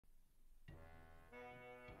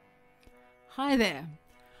Hi there,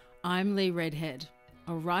 I'm Leigh Redhead,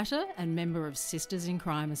 a writer and member of Sisters in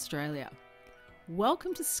Crime Australia.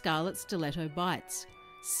 Welcome to Scarlet Stiletto Bites,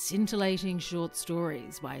 scintillating short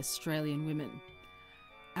stories by Australian women.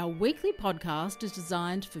 Our weekly podcast is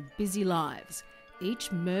designed for busy lives.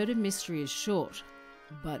 Each murder mystery is short,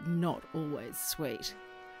 but not always sweet.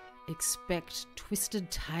 Expect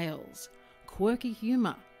twisted tales, quirky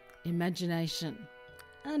humour, imagination,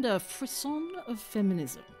 and a frisson of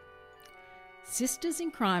feminism. Sisters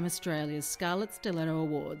in Crime Australia's Scarlet Stiletto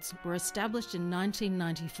Awards were established in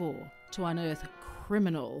 1994 to unearth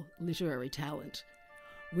criminal literary talent.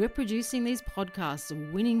 We're producing these podcasts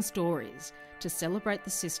of winning stories to celebrate the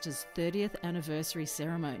Sisters' 30th anniversary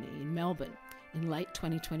ceremony in Melbourne in late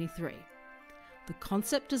 2023. The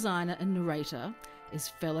concept designer and narrator is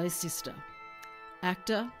fellow sister,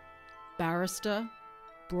 actor, barrister,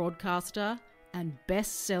 broadcaster, and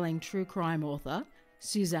best-selling true crime author,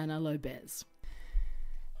 Susanna Lobez.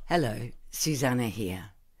 Hello, Susanna here.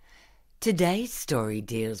 Today's story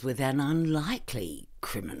deals with an unlikely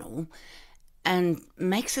criminal and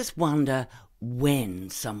makes us wonder when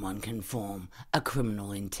someone can form a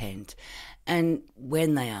criminal intent and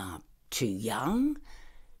when they are too young,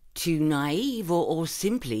 too naive, or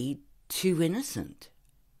simply too innocent.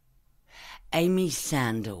 Amy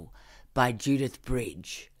Sandal by Judith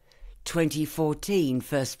Bridge, 2014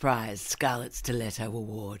 First Prize Scarlet Stiletto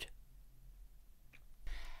Award.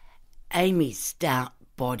 Amy's stout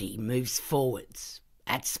body moves forwards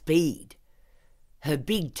at speed. Her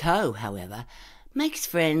big toe, however, makes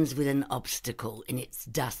friends with an obstacle in its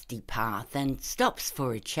dusty path and stops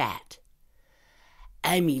for a chat.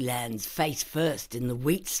 Amy lands face first in the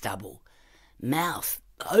wheat stubble, mouth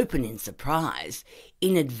open in surprise,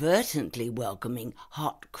 inadvertently welcoming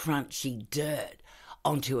hot, crunchy dirt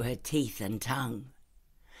onto her teeth and tongue.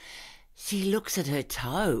 She looks at her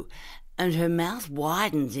toe, and her mouth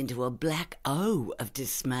widens into a black O of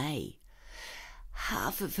dismay.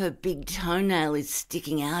 Half of her big toenail is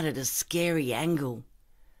sticking out at a scary angle.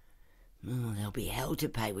 Oh, there'll be hell to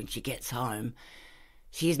pay when she gets home.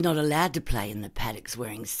 She is not allowed to play in the paddocks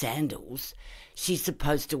wearing sandals. She's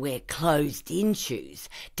supposed to wear closed-in shoes.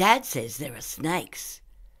 Dad says there are snakes.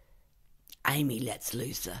 Amy lets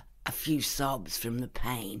loose a few sobs from the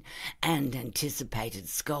pain and anticipated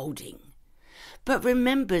scolding, but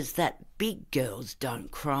remembers that big girls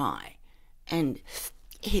don't cry, and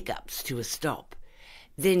hiccups to a stop,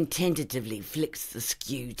 then tentatively flicks the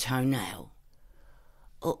skew toenail.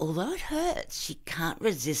 Although it hurts, she can't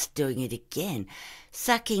resist doing it again,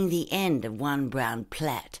 sucking the end of one brown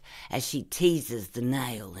plait as she teases the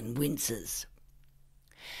nail and winces.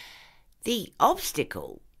 The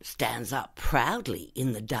obstacle stands up proudly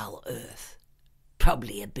in the dull earth.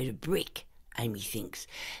 Probably a bit of brick, Amy thinks.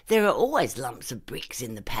 There are always lumps of bricks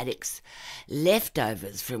in the paddocks,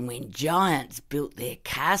 leftovers from when giants built their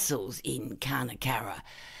castles in Carnarvon,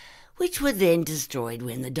 which were then destroyed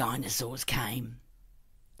when the dinosaurs came.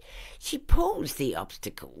 She pulls the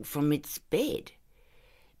obstacle from its bed.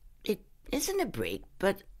 It isn't a brick,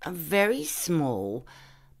 but a very small,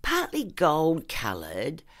 partly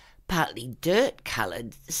gold-coloured, partly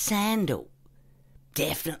dirt-coloured sandal.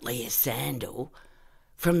 Definitely a sandal,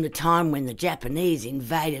 from the time when the Japanese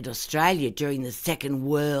invaded Australia during the Second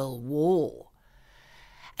World War.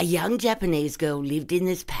 A young Japanese girl lived in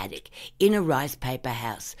this paddock in a rice paper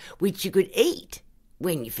house, which you could eat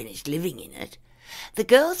when you finished living in it. The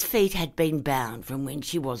girl's feet had been bound from when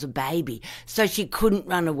she was a baby, so she couldn't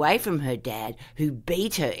run away from her dad, who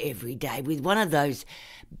beat her every day with one of those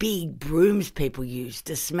big brooms people use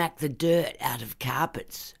to smack the dirt out of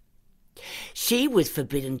carpets. She was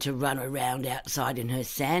forbidden to run around outside in her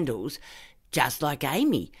sandals, just like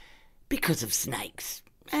Amy, because of snakes,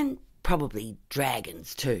 and probably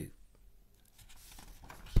dragons too.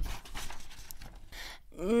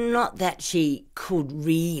 Not that she could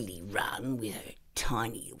really run with her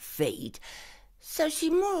tiny little feet, so she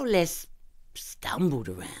more or less stumbled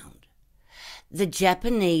around. The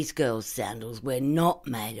Japanese girl's sandals were not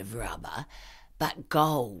made of rubber, but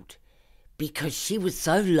gold, because she was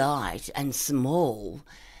so light and small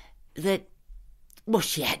that, well,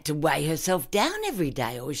 she had to weigh herself down every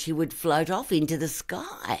day or she would float off into the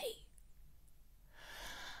sky.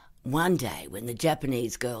 One day, when the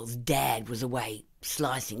Japanese girl's dad was away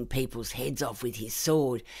slicing people's heads off with his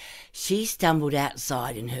sword, she stumbled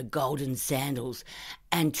outside in her golden sandals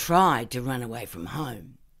and tried to run away from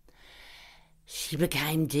home. She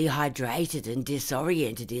became dehydrated and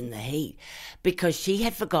disoriented in the heat because she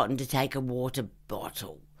had forgotten to take a water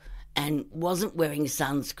bottle and wasn't wearing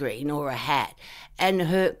sunscreen or a hat, and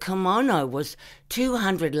her kimono was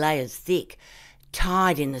 200 layers thick,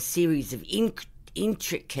 tied in a series of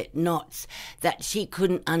intricate knots that she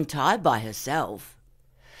couldn't untie by herself.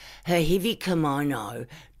 Her heavy kimono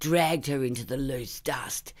dragged her into the loose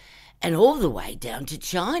dust and all the way down to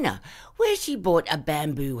China, where she bought a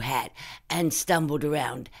bamboo hat and stumbled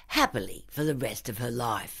around happily for the rest of her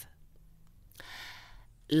life.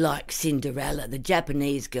 Like Cinderella, the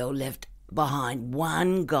Japanese girl left behind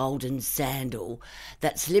one golden sandal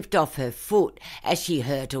that slipped off her foot as she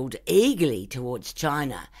hurtled eagerly towards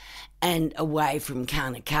China and away from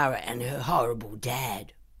Kanakara and her horrible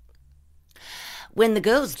dad. When the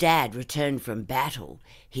girl's dad returned from battle,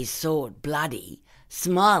 his sword bloody,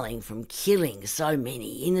 smiling from killing so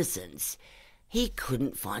many innocents, he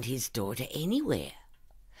couldn't find his daughter anywhere.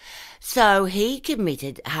 So he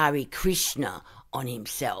committed Hare Krishna on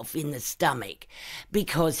himself in the stomach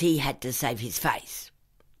because he had to save his face.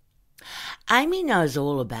 Amy knows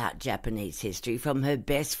all about Japanese history from her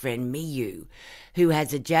best friend Miyu, who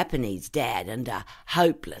has a Japanese dad and a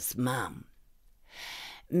hopeless mum.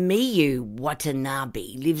 Miyu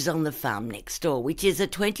Watanabe lives on the farm next door, which is a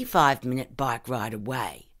 25-minute bike ride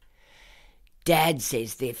away. Dad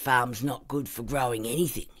says their farm's not good for growing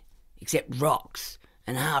anything, except rocks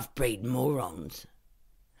and half-breed morons.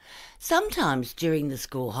 Sometimes during the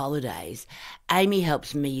school holidays, Amy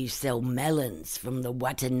helps Miyu sell melons from the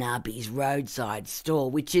Watanabe's roadside store,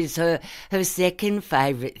 which is her second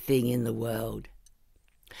favourite thing in the world.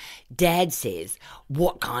 Dad says,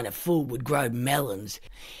 what kind of fool would grow melons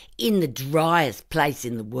in the driest place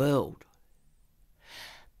in the world?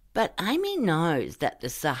 But Amy knows that the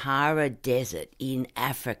Sahara Desert in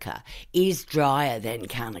Africa is drier than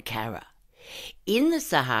Kanakara. In the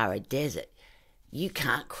Sahara Desert, you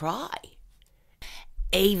can't cry,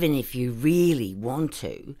 even if you really want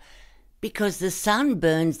to, because the sun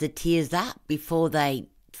burns the tears up before they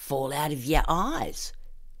fall out of your eyes.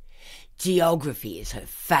 Geography is her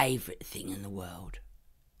favourite thing in the world.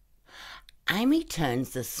 Amy turns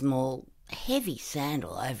the small, heavy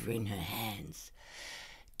sandal over in her hands.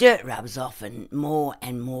 Dirt rubs off and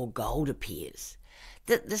more gold appears.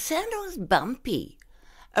 The sandal is bumpy.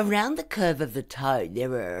 Around the curve of the toe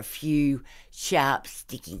there are a few sharp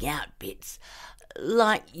sticking out bits,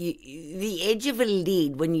 like the edge of a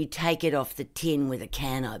lid when you take it off the tin with a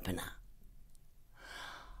can opener.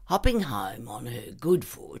 Hopping home on her good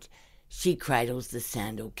foot, she cradles the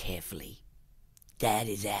sandal carefully. Dad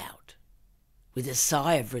is out. With a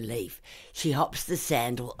sigh of relief, she hops the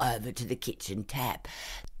sandal over to the kitchen tap.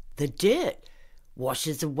 The dirt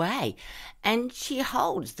washes away, and she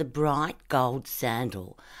holds the bright gold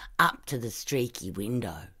sandal up to the streaky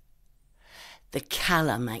window. The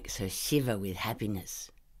colour makes her shiver with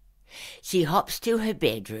happiness. She hops to her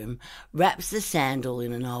bedroom, wraps the sandal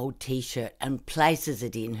in an old T-shirt and places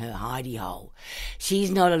it in her hidey hole.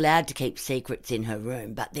 She's not allowed to keep secrets in her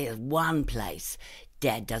room, but there's one place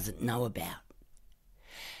Dad doesn't know about.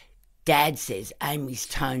 Dad says Amy's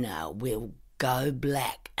toenail will go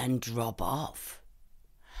black and drop off.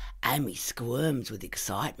 Amy squirms with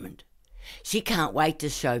excitement. She can't wait to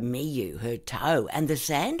show Miyu her toe and the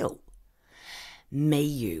sandal.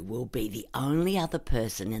 Miyu will be the only other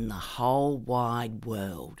person in the whole wide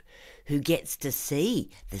world who gets to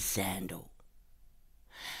see the sandal.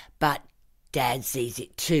 But Dad sees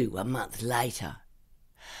it too a month later.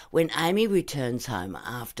 When Amy returns home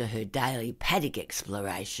after her daily paddock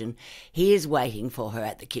exploration, he is waiting for her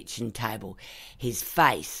at the kitchen table, his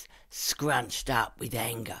face scrunched up with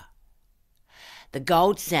anger. The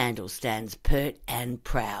gold sandal stands pert and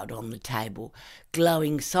proud on the table,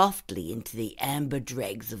 glowing softly into the amber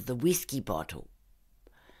dregs of the whiskey bottle.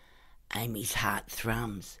 Amy's heart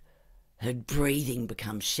thrums. Her breathing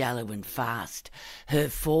becomes shallow and fast. Her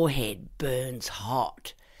forehead burns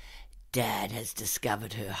hot. Dad has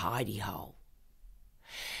discovered her hidey hole.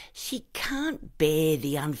 She can't bear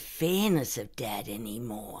the unfairness of Dad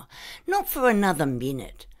anymore, not for another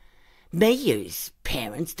minute. Miyu's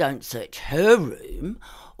parents don't search her room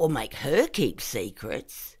or make her keep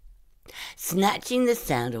secrets. Snatching the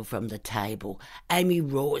sandal from the table, Amy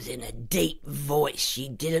roars in a deep voice she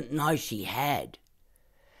didn't know she had.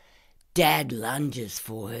 Dad lunges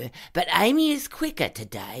for her, but Amy is quicker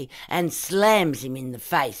today and slams him in the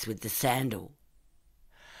face with the sandal.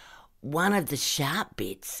 One of the sharp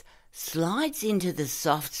bits slides into the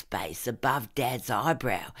soft space above Dad's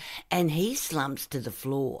eyebrow, and he slumps to the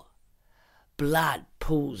floor. Blood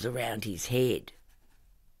pools around his head.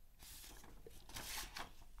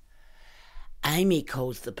 Amy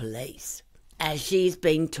calls the police, as she's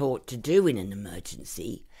been taught to do in an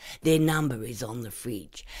emergency. Their number is on the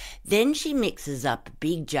fridge. Then she mixes up a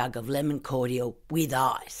big jug of lemon cordial with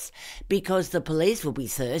ice, because the police will be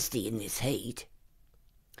thirsty in this heat.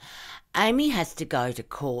 Amy has to go to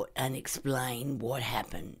court and explain what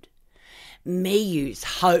happened. Miyu's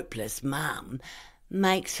hopeless mum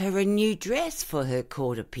makes her a new dress for her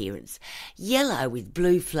court appearance, yellow with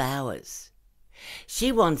blue flowers.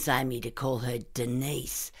 She wants Amy to call her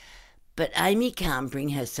Denise, but Amy can't bring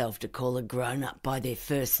herself to call a grown-up by their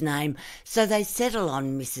first name, so they settle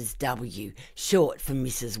on Mrs. W, short for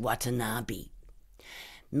Mrs. Watanabe.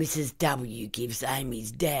 Mrs. W gives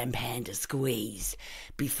Amy's damp hand a squeeze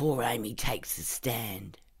before Amy takes a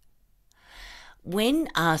stand. When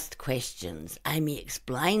asked questions, Amy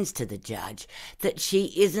explains to the judge that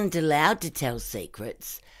she isn't allowed to tell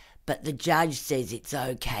secrets, but the judge says it's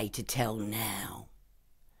okay to tell now.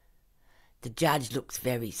 The judge looks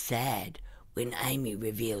very sad when Amy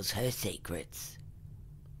reveals her secrets.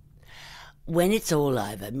 When it's all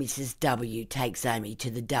over, Mrs. W takes Amy to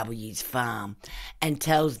the W's farm and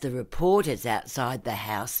tells the reporters outside the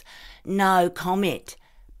house no comment,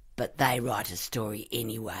 but they write a story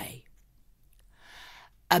anyway.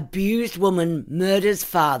 Abused woman murders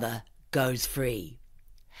father, goes free.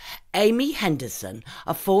 Amy Henderson,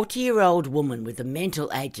 a 40-year-old woman with a mental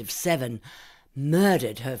age of 7,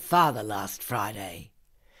 murdered her father last Friday.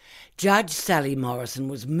 Judge Sally Morrison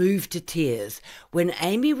was moved to tears when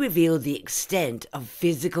Amy revealed the extent of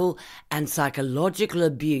physical and psychological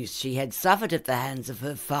abuse she had suffered at the hands of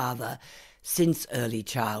her father since early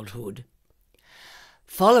childhood.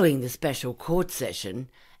 Following the special court session,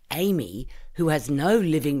 Amy, who has no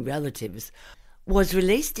living relatives, was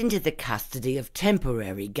released into the custody of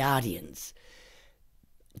temporary guardians.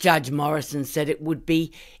 Judge Morrison said it would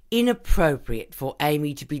be inappropriate for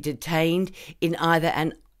Amy to be detained in either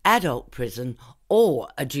an adult prison or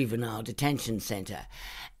a juvenile detention centre.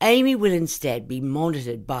 Amy will instead be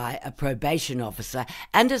monitored by a probation officer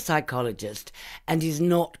and a psychologist and is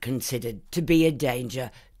not considered to be a danger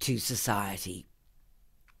to society.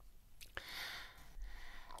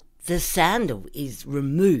 The sandal is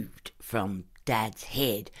removed from Dad's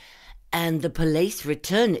head and the police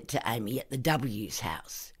return it to Amy at the W's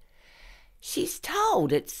house. She's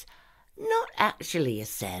told it's not actually a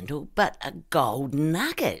sandal, but a gold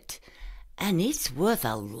nugget, and it's worth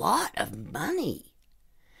a lot of money.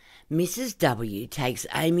 Mrs. W takes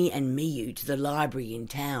Amy and Miyu to the library in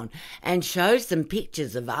town and shows them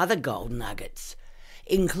pictures of other gold nuggets,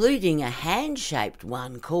 including a hand-shaped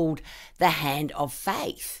one called the Hand of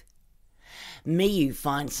Faith. Miyu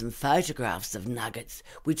finds some photographs of nuggets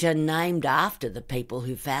which are named after the people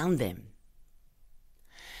who found them.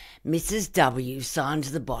 Mrs. W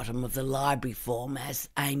signs the bottom of the library form as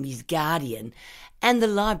Amy's guardian, and the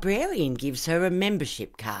librarian gives her a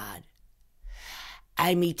membership card.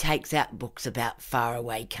 Amy takes out books about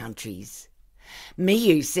faraway countries.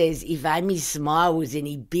 Miyu says if Amy's smile was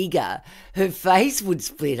any bigger, her face would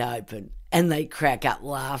split open, and they crack up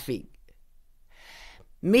laughing.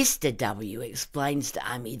 Mr. W explains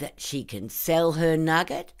to Amy that she can sell her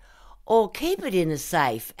nugget, or keep it in a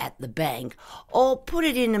safe at the bank, or put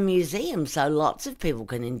it in a museum so lots of people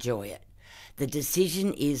can enjoy it. The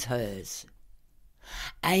decision is hers.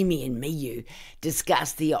 Amy and Miyu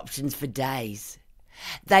discuss the options for days.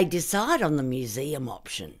 They decide on the museum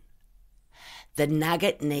option. The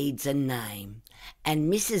nugget needs a name,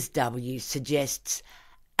 and Mrs. W suggests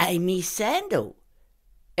Amy Sandal.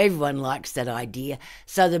 Everyone likes that idea,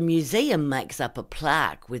 so the museum makes up a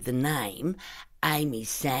plaque with the name Amy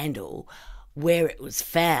Sandal, where it was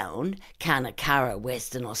found, Kanakara,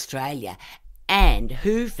 Western Australia, and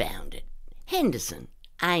who found it, Henderson,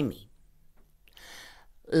 Amy.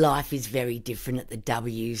 Life is very different at the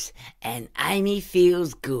W's, and Amy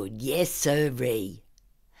feels good, yes sirree.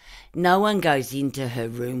 No one goes into her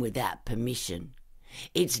room without permission.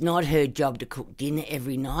 It's not her job to cook dinner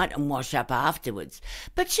every night and wash up afterwards,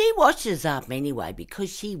 but she washes up anyway because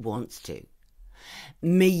she wants to.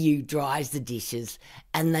 Miyu dries the dishes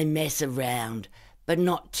and they mess around, but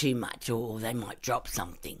not too much or they might drop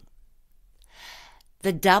something.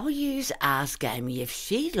 The W's ask Amy if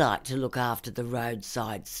she'd like to look after the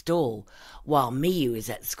roadside stall while Miyu is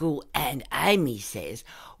at school, and Amy says,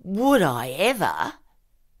 "Would I ever?"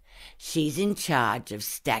 She's in charge of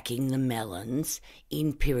stacking the melons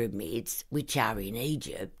in pyramids, which are in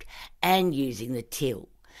Egypt, and using the till.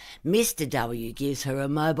 Mr. W gives her a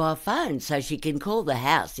mobile phone so she can call the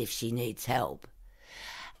house if she needs help.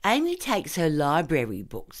 Amy takes her library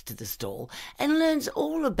books to the stall and learns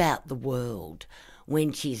all about the world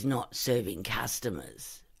when she's not serving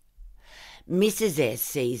customers. Mrs. S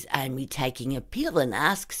sees Amy taking a pill and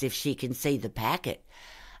asks if she can see the packet.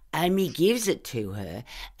 Amy gives it to her,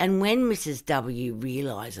 and when Mrs. W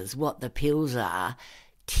realises what the pills are,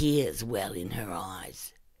 tears well in her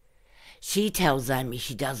eyes. She tells Amy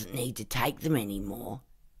she doesn't need to take them anymore.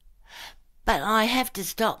 "But I have to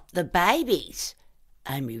stop the babies,"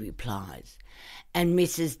 Amy replies, and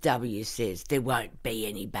Mrs. W says there won't be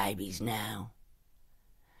any babies now.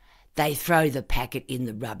 They throw the packet in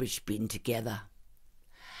the rubbish bin together.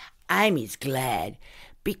 Amy's glad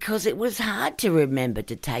because it was hard to remember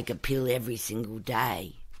to take a pill every single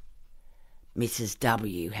day. Mrs.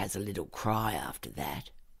 W has a little cry after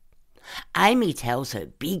that. Amy tells her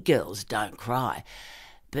big girls don't cry,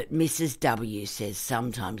 but Mrs. W says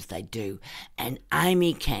sometimes they do, and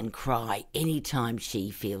Amy can cry any time she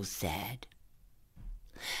feels sad.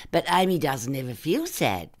 But Amy doesn't ever feel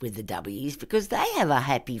sad with the W's because they have a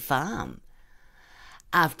happy farm.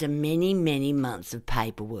 After many, many months of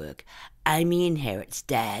paperwork, Amy inherits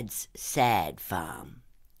Dad's sad farm.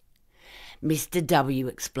 Mr. W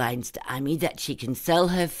explains to Amy that she can sell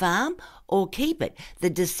her farm or keep it. The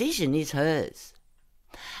decision is hers.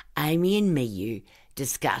 Amy and Miyu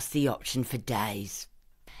discuss the option for days.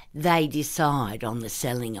 They decide on the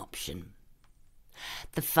selling option.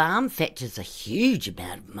 The farm fetches a huge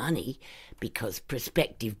amount of money because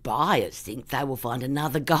prospective buyers think they will find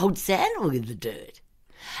another gold sandal in the dirt.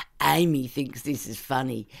 Amy thinks this is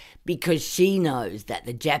funny because she knows that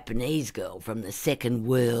the Japanese girl from the Second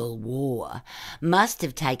World War must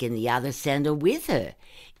have taken the other sandal with her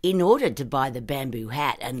in order to buy the bamboo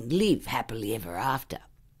hat and live happily ever after.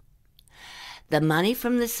 The money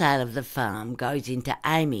from the sale of the farm goes into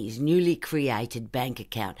Amy's newly created bank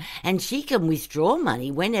account, and she can withdraw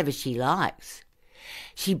money whenever she likes.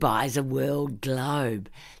 She buys a world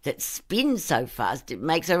globe that spins so fast it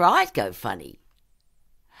makes her eyes go funny.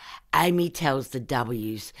 Amy tells the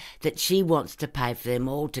W's that she wants to pay for them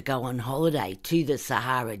all to go on holiday to the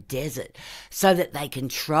Sahara Desert so that they can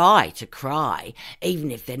try to cry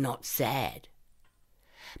even if they're not sad.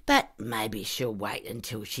 But maybe she'll wait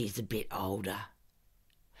until she's a bit older.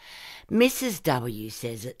 Mrs. W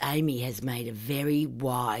says that Amy has made a very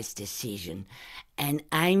wise decision, and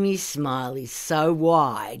Amy's smile is so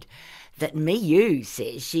wide that Miyu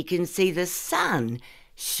says she can see the sun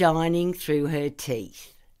shining through her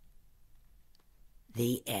teeth.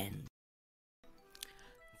 The end.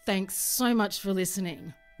 Thanks so much for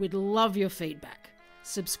listening. We'd love your feedback.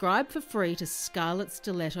 Subscribe for free to Scarlet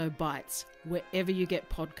Stiletto Bites wherever you get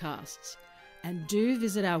podcasts. And do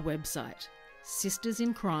visit our website,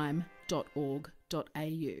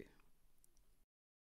 sistersincrime.org.au.